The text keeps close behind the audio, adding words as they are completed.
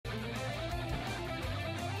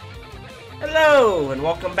Hello, and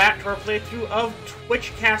welcome back to our playthrough of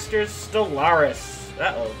Twitchcaster's Stellaris.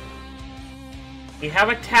 Uh-oh. We have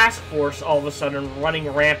a task force all of a sudden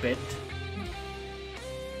running rampant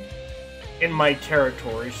in my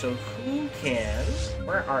territory, so who can...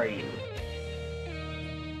 Where are you?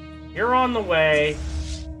 You're on the way.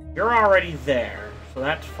 You're already there, so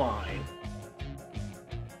that's fine.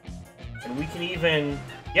 And we can even...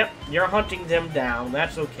 Yep, you're hunting them down.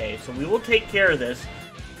 That's okay, so we will take care of this.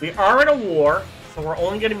 We are in a war, so we're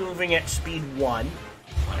only going to be moving at speed 1.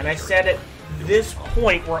 And I said at this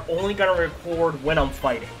point, we're only going to record when I'm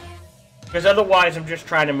fighting. Because otherwise, I'm just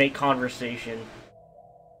trying to make conversation.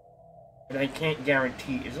 And I can't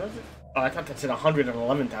guarantee... Is that... Oh, I thought that said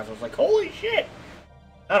 111,000. I was like, holy shit!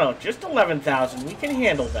 No, just 11,000. We can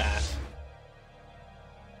handle that.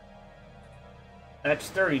 That's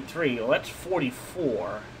 33. Well, that's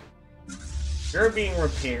 44. You're being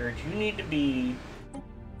repaired. You need to be...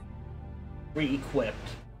 re-equipped.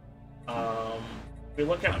 We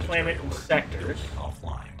look at planet and sectors.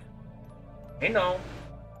 Offline. I know.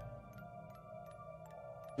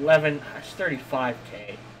 11. That's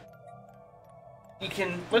 35k. You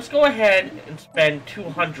can. Let's go ahead and spend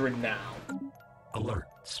 200 now. Alert.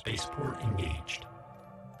 Spaceport engaged.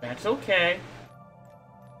 That's okay.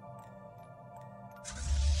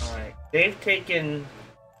 All right. They've taken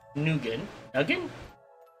Nugan. Nugan.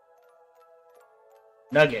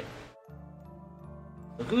 Nugget.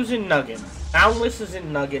 Who's in Nuggin? Boundless is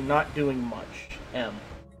in Nuggin, not doing much. M.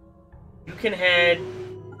 You can head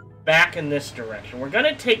back in this direction. We're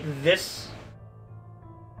gonna take this...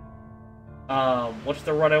 what's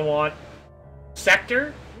the one I want?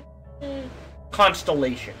 Sector?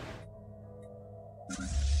 Constellation.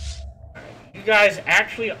 Alright, you guys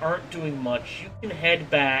actually aren't doing much. You can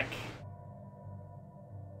head back...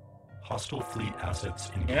 Hostile fleet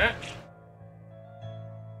assets engaged. Yeah.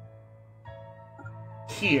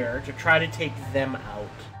 Here to try to take them out.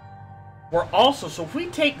 We're also, so if we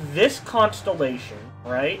take this constellation,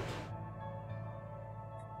 right?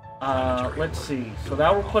 Let's see. So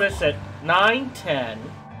that will put us at 9, 10.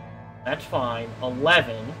 That's fine.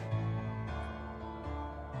 11.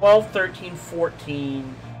 12, 13,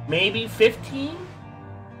 14. Maybe 15?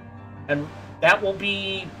 And that will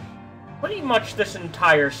be pretty much this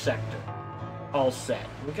entire sector all set.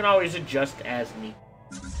 We can always adjust as needed.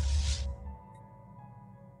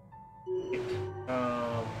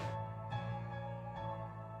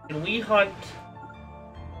 Can we hunt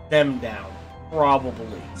them down?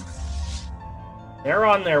 Probably. They're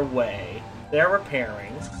on their way. They're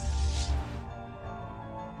repairing.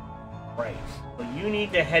 Right. So you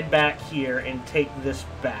need to head back here and take this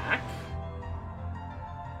back.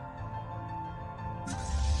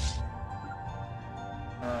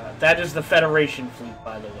 That is the Federation fleet,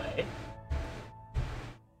 by the way.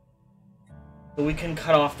 So we can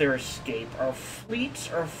cut off their escape. Our fleets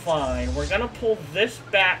are fine. We're gonna pull this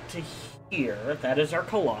back to here. That is our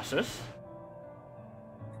Colossus.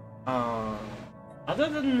 Other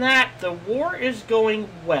than that, the war is going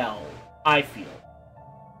well, I feel.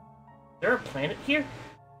 Is there a planet here?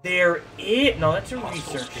 There is... No, that's a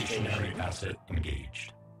research station. Stationary asset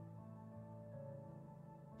engaged.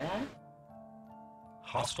 That?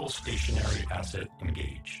 Hostile stationary asset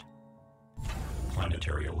engaged.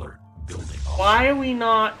 Planetary alert. Building. Why are we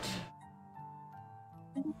not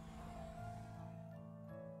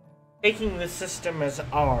taking the system as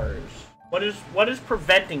ours? What is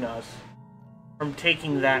preventing us from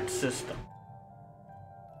taking that system?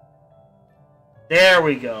 There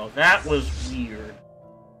we go. That was weird.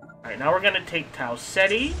 Alright, now we're gonna take Tau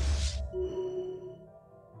Ceti.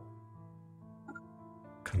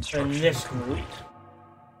 And this group.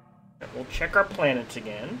 And we'll check our planets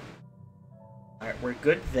again. Alright, we're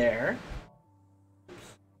good there.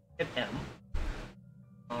 Hit M.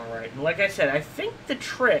 Alright, and like I said, I think the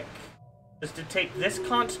trick is to take this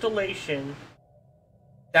constellation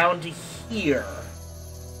down to here.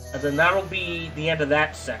 And then that'll be the end of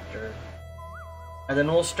that sector. And then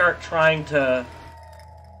we'll start trying to...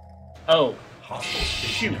 Oh,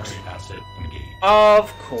 shoot. Asset engaged.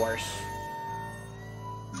 Of course.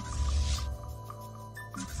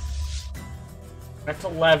 That's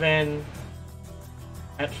 11.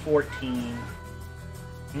 That's 14.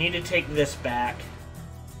 Need to take this back.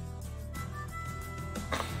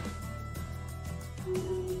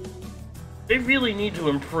 They really need to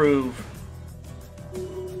improve.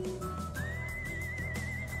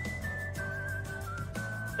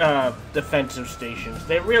 Defensive stations.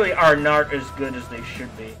 They really are not as good as they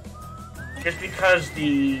should be. Just because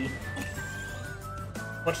the...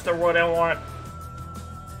 What's the word I want?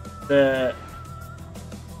 The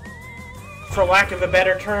for lack of a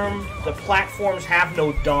better term, the platforms have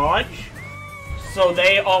no dodge, so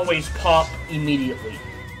they always pop immediately.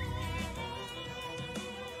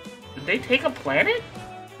 Did they take a planet?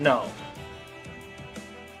 No.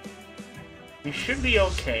 We should be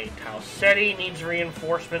okay. Tau Ceti needs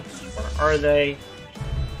reinforcements. Where are they?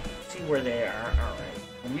 Let's see where they are.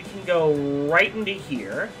 Alright. We can go right into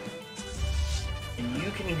here. And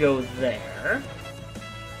you can go there.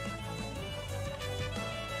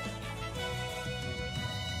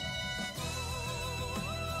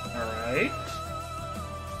 Alright.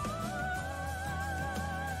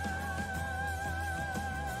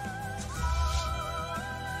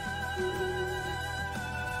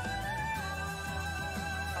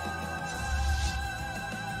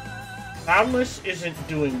 Boundless isn't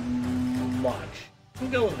doing much. You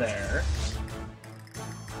can go there.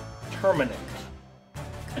 Terminant.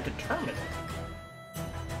 A determinant.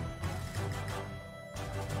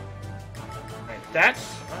 Alright,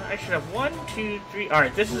 that's... I should have 1, 2, 3...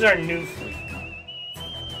 Alright, this is our new fleet.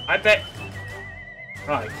 I bet...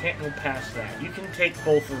 Oh, I can't go past that. You can take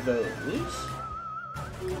both of those.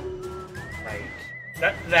 Right.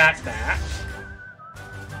 Set that back.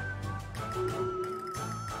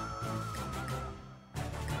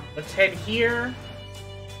 Let's head here.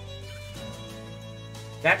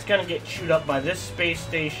 That's gonna get chewed up by this space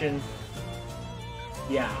station.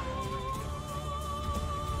 Yeah.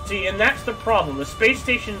 See, and that's the problem. The space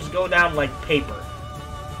stations go down like paper.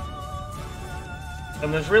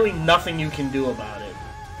 And there's really nothing you can do about it.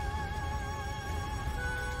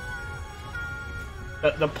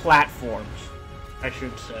 The platforms, I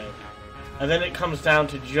should say. And then it comes down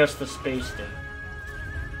to just the space station.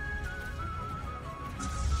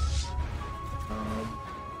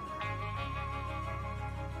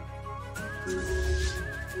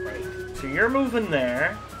 Right. So you're moving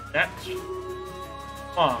there. That's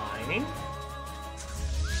fine.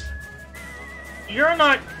 You're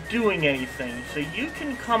not doing anything, so you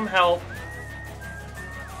can come help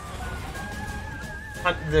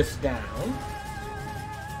hunt this down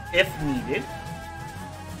if needed.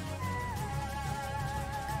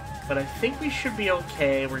 But I think we should be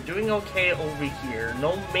okay. We're doing okay over here.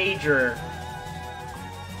 No major...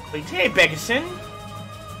 Wait, hey, Begason!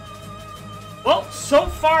 Well, so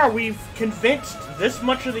far we've convinced this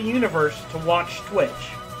much of the universe to watch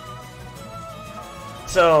Twitch.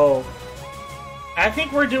 So, I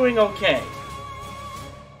think we're doing okay.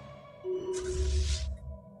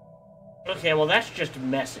 Okay, well that's just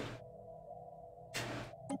messy.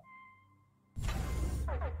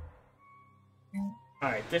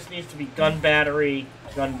 Alright, this needs to be gun battery,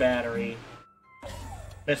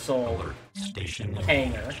 missile, Alert. Station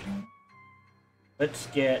hangar. Let's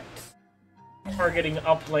get targeting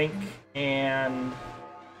uplink and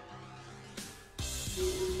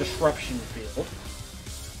disruption field.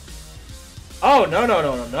 Oh,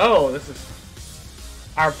 no. This is...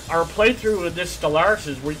 Our playthrough with this Stellaris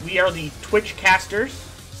is we are the Twitch casters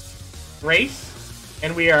race,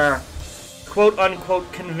 and we are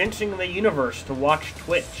quote-unquote convincing the universe to watch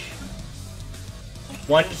Twitch.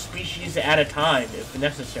 One species at a time, if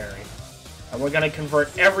necessary. And we're gonna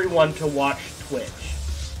convert everyone to watch Twitch.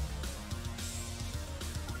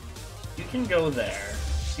 You can go there.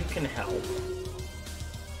 You can help.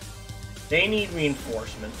 They need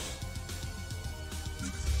reinforcements.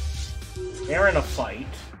 They're in a fight.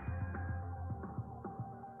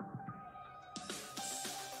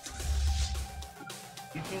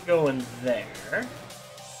 You can go in there.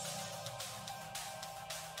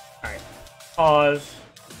 Alright. Pause.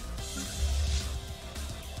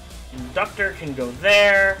 Conductor can go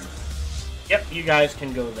there. Yep, you guys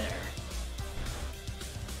can go there.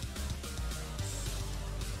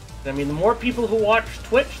 I mean, the more people who watch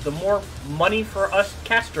Twitch, the more money for us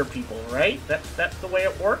caster people, right? That's the way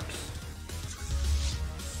it works.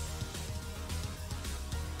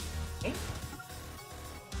 Okay.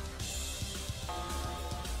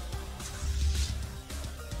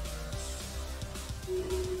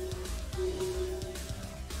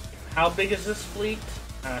 How big is this fleet?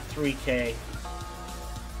 3K.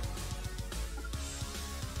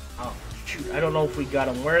 Oh, shoot. I don't know if we got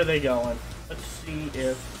them. Where are they going? Let's see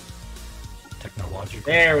if... Technological.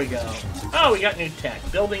 There we go. Oh, we got new tech.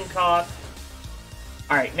 Building cost.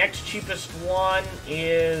 Alright, next cheapest one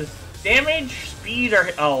is... Damage, speed,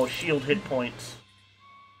 or... Oh, shield hit points.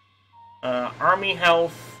 Army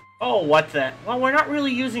health. Oh, what's that? Well, we're not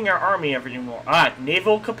really using our army anymore. Ah,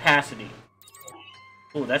 naval capacity.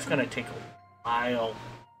 Oh, that's gonna take a while.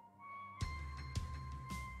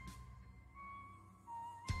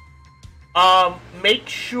 Make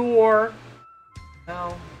sure...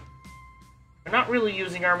 Well... We're not really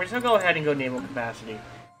using armies. I'll go ahead and go naval capacity.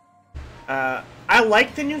 I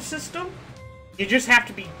like the new system. You just have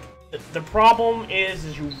to be... The problem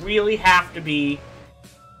is you really have to be...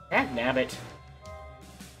 Nabbit.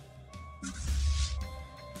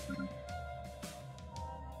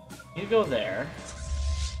 You go there.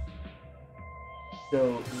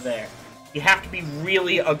 Go there. You have to be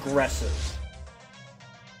really aggressive.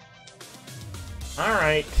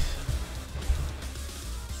 Alright.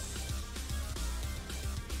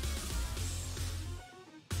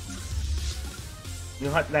 You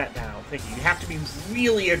hunt that down. Thank you. You have to be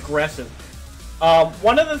really aggressive.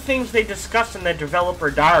 One of the things they discussed in the developer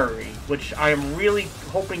diary, which I am really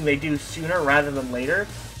hoping they do sooner rather than later,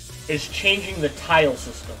 is changing the tile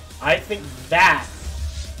system. I think that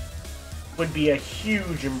would be a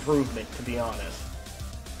huge improvement, to be honest.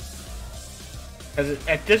 Because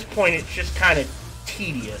at this point, it's just kind of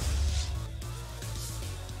tedious.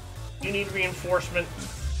 You need reinforcements.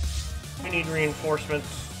 You need reinforcements.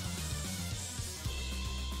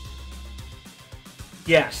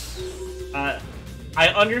 Yes. I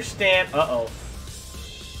understand. Uh-oh.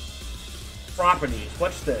 Properties.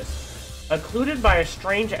 What's this? Occluded by a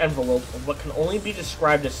strange envelope of what can only be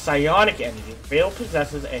described as psionic energy, Vale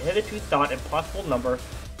possesses a hitherto thought impossible number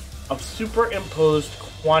of superimposed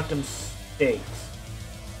quantum states.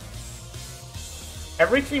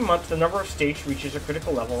 Every 3 months, the number of states reaches a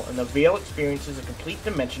critical level, and the Vale experiences a complete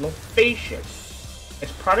dimensional phase shift.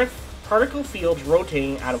 Its particle fields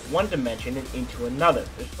rotating out of one dimension and into another.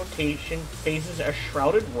 This rotation phases a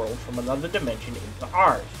shrouded world from another dimension into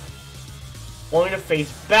ours, only to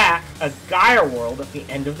face back a Gaia world at the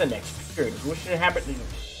end of the next period. If we wish to inhabit the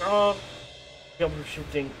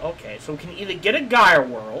shifting. Okay, so we can either get a Gaia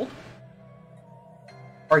world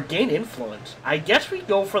or gain influence. I guess we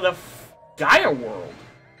go for the Gaia world.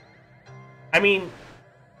 I mean,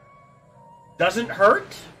 doesn't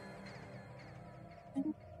hurt.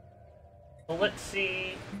 Well, let's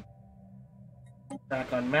see.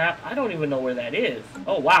 Back on map. I don't even know where that is.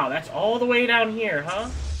 Oh, wow. That's all the way down here, huh?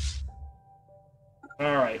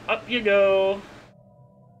 Alright. Up you go.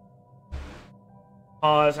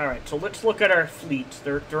 Pause. Alright. So let's look at our fleets.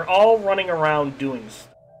 They're all running around doing stuff.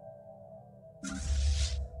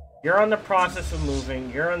 You're on the process of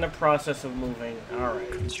moving. You're in the process of moving.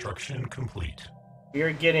 Alright. Construction complete.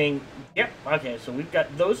 We're getting... Yep. Okay, so we've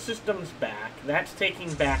got those systems back. That's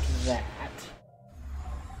taking back that.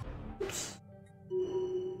 Oops.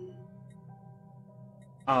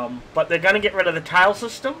 But they're gonna get rid of the tile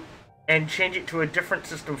system and change it to a different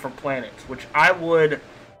system for planets, which I would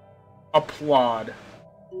applaud.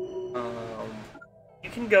 You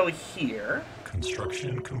can go here.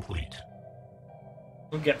 Construction complete.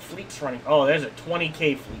 We'll get fleets running. Oh, there's a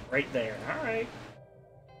 20k fleet right there. Alright.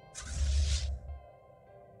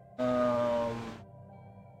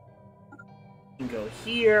 You can go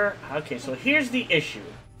here. Okay, so here's the issue.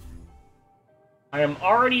 I am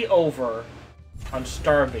already over on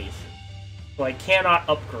Starbase, so I cannot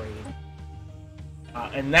upgrade.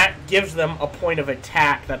 And that gives them a point of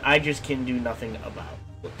attack that I just can do nothing about.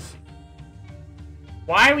 Let's see.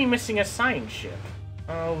 Why are we missing a science ship?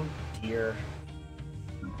 Oh, dear.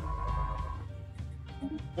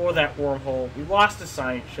 For that wormhole. We lost a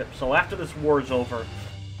science ship, so after this war is over,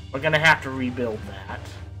 we're gonna have to rebuild that.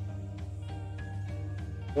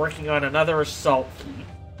 Working on another assault fleet.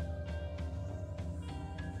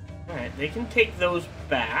 Alright, they can take those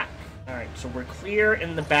back. Alright, so we're clear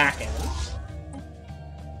in the back end.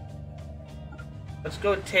 Let's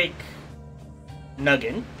go take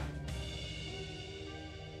Nuggin.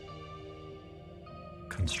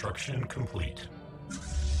 Construction complete.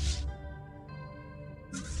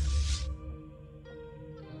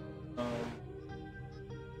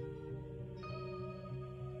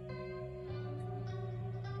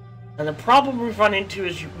 And the problem we've run into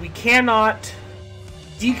is we cannot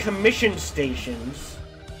decommission stations.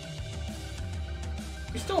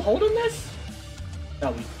 We still holding this?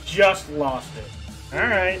 No, we just lost it.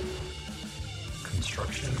 Alright.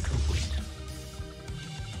 Construction complete.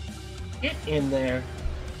 Get in there.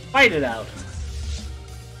 Fight it out.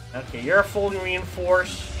 Okay, you're fully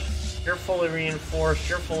reinforced. You're fully reinforced.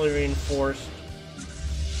 You're fully reinforced.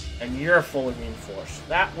 And you're fully reinforced.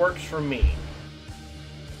 That works for me.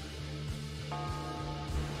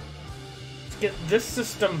 Let's get this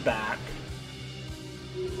system back.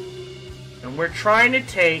 And we're trying to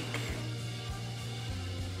take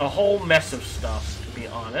a whole mess of stuff, to be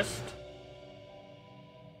honest.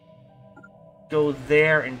 Go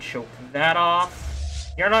there and choke that off.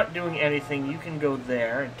 You're not doing anything. You can go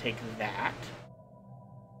there and take that.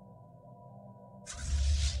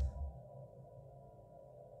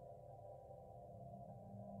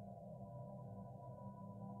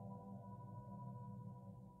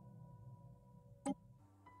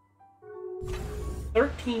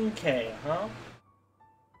 13K, huh?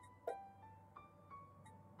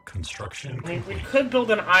 Construction I mean, complete. we could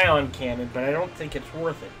build an ion cannon, but I don't think it's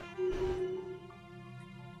worth it.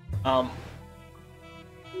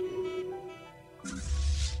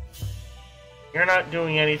 You're not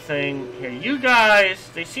doing anything here. You guys,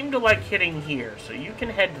 they seem to like hitting here, so you can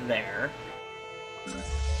head there.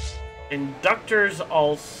 Inductors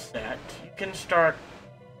all set. You can start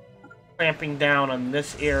clamping down on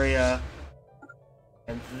this area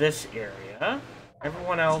and this area.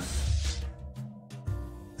 Everyone else.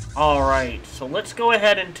 Alright, so let's go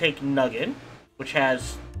ahead and take Nugget, which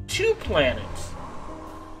has 2 planets.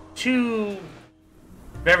 2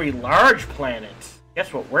 very large planets.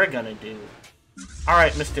 Guess what we're gonna do?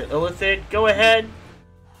 Alright, Mr. Illithid, go ahead.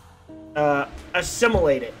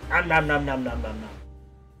 Assimilate it. Nom nom nom nom nom nom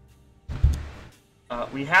nom.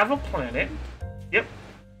 We have a planet. Yep.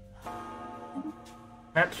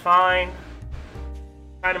 That's fine.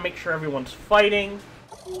 Trying to make sure everyone's fighting.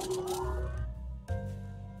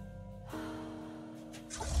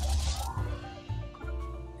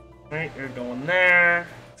 Right, you're going there.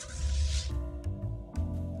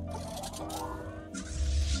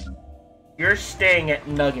 You're staying at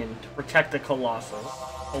Nuggin to protect the Colossus.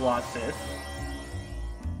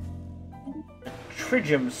 The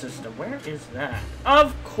Trigium system. Where is that?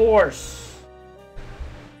 Of course!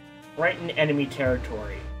 Right in enemy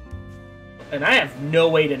territory. And I have no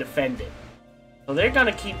way to defend it. So they're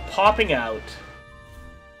gonna keep popping out.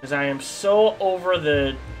 Because I am so over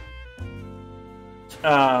the...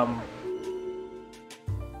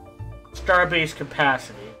 Starbase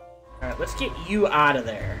capacity. Alright, let's get you out of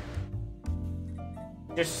there.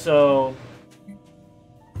 Just so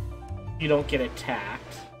you don't get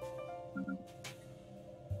attacked.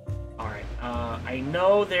 Alright, I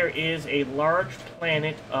know there is a large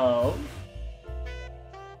planet of...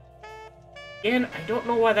 Again, I don't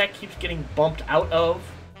know why that keeps getting bumped out of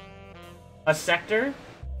a sector.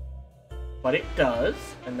 But it does,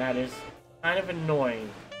 and that is kind of annoying.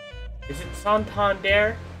 Is it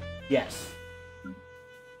Santander? Yes.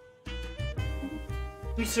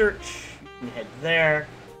 Research. You can head there.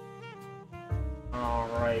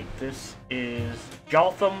 Alright, this is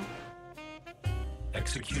Jotham.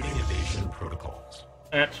 Executing evasion protocols.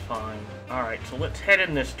 That's fine. Alright, so let's head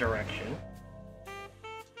in this direction.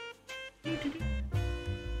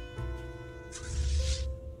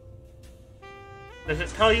 Does it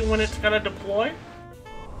tell you when it's gonna deploy?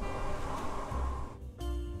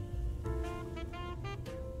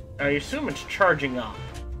 I assume it's charging up.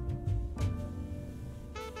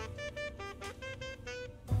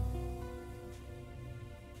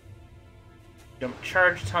 Jump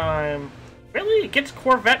charge time. Really? It gets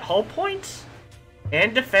Corvette hull points?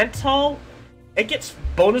 And defense hull? It gets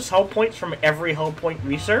bonus hull points from every hull point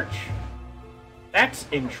research? That's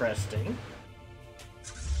interesting.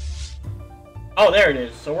 Oh, there it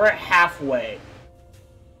is. So we're at halfway.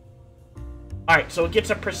 Alright, so it gets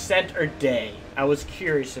a percent or day. I was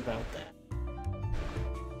curious about that.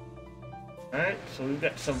 Alright, so we've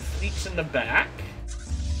got some fleets in the back.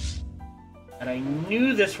 And I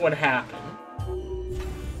knew this would happen.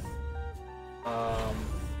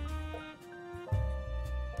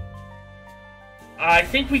 I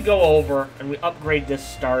think we go over and we upgrade this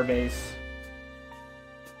starbase.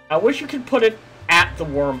 I wish you could put it at the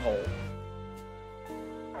wormhole.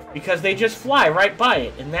 Because they just fly right by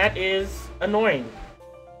it, and that is annoying.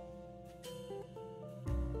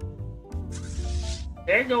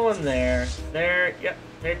 They're going there. Yep,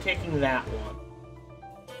 they're taking that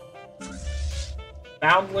one.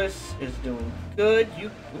 Boundless is doing good.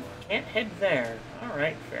 You can't head there.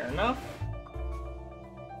 Alright, fair enough.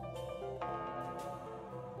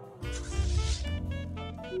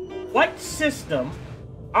 What system?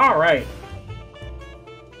 Alright.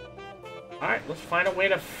 Alright, let's find a way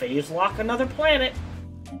to phase lock another planet.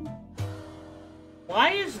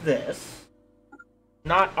 Why is this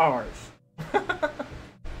not ours?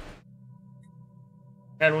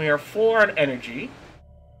 And we are full on energy.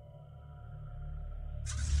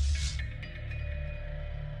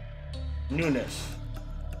 Newness.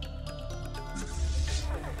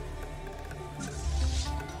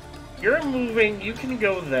 You're moving, you can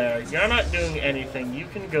go there. You're not doing anything, you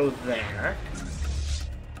can go there.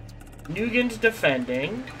 Nugan's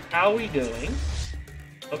defending. How are we doing?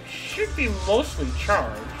 Oh, should be mostly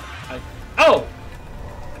charged. Oh!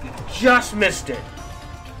 We just missed it.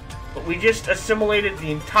 But we just assimilated the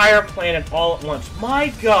entire planet all at once. My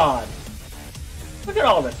god! Look at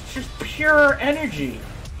all this. It's just pure energy.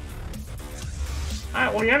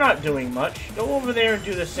 Alright, well, you're not doing much. Go over there and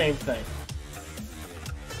do the same thing.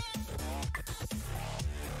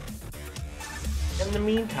 in the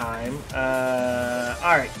meantime,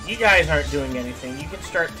 alright, you guys aren't doing anything. You can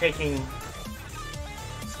start taking...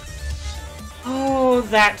 Oh,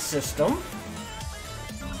 that system.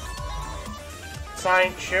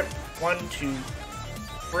 Science ship 1, 2,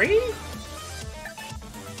 3?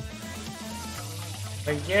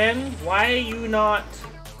 Again, why are you not...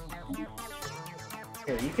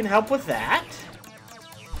 Here, you can help with that.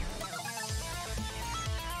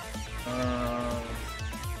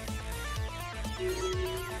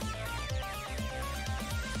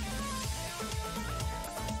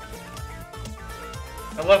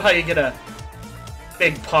 I love how you get a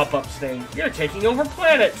big pop-up saying, "You're taking over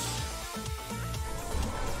planets."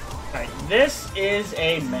 Alright, this is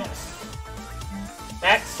a mess.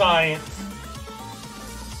 That's science.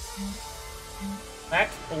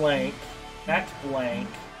 That's blank. That's blank.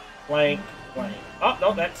 Blank, blank. Oh,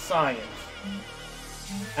 no, that's science.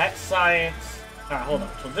 That's science. Alright, hold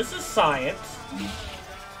on. So this is science.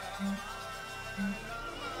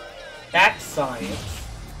 That's science.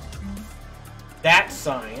 That's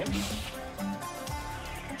science.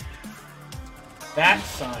 That's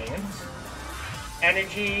science.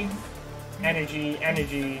 Energy, energy,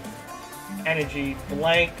 energy, energy,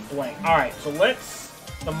 blank, blank. Alright, so let's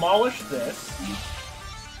demolish this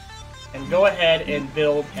and go ahead and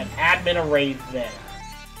build an admin array there.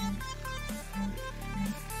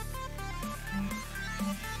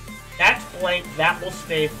 That's blank, that will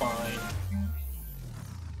stay fine.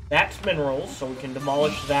 That's minerals, so we can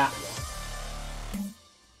demolish that one.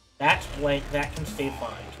 That's blank, that can stay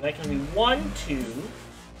fine. So that can be 1, 2,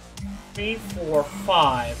 3, 4,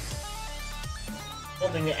 5.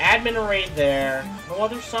 Holding the admin array there. No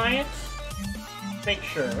other science? Make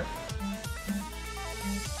sure.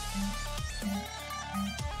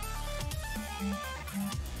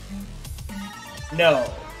 No.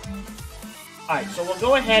 Alright, so we'll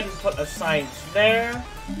go ahead and put a science there,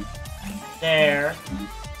 there,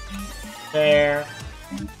 there,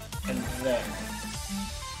 and there.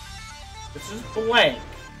 This is blank.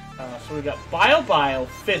 So we got bio,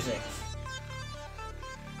 physics.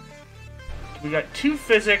 We got 2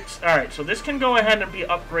 physics. Alright, so this can go ahead and be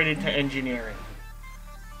upgraded to engineering.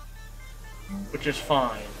 Which is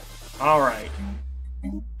fine. Alright.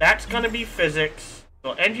 That's gonna be physics.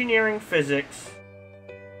 So engineering, physics.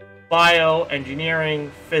 Bio,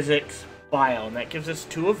 engineering, physics, bio. And that gives us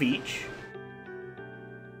 2 of each.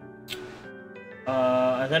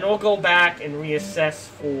 And then we'll go back and reassess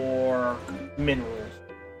for minerals.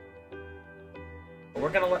 We're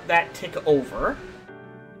gonna let that tick over.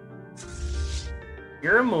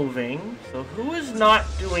 You're moving, so who is not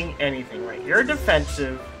doing anything, right? You're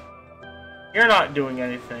defensive. You're not doing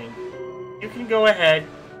anything. You can go ahead,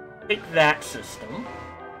 pick that system.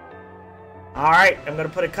 Alright, I'm gonna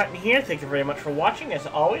put a cut in here. Thank you very much for watching. As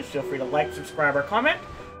always, feel free to like, subscribe, or comment.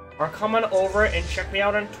 Or come on over and check me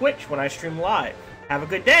out on Twitch when I stream live. Have a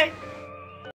good day!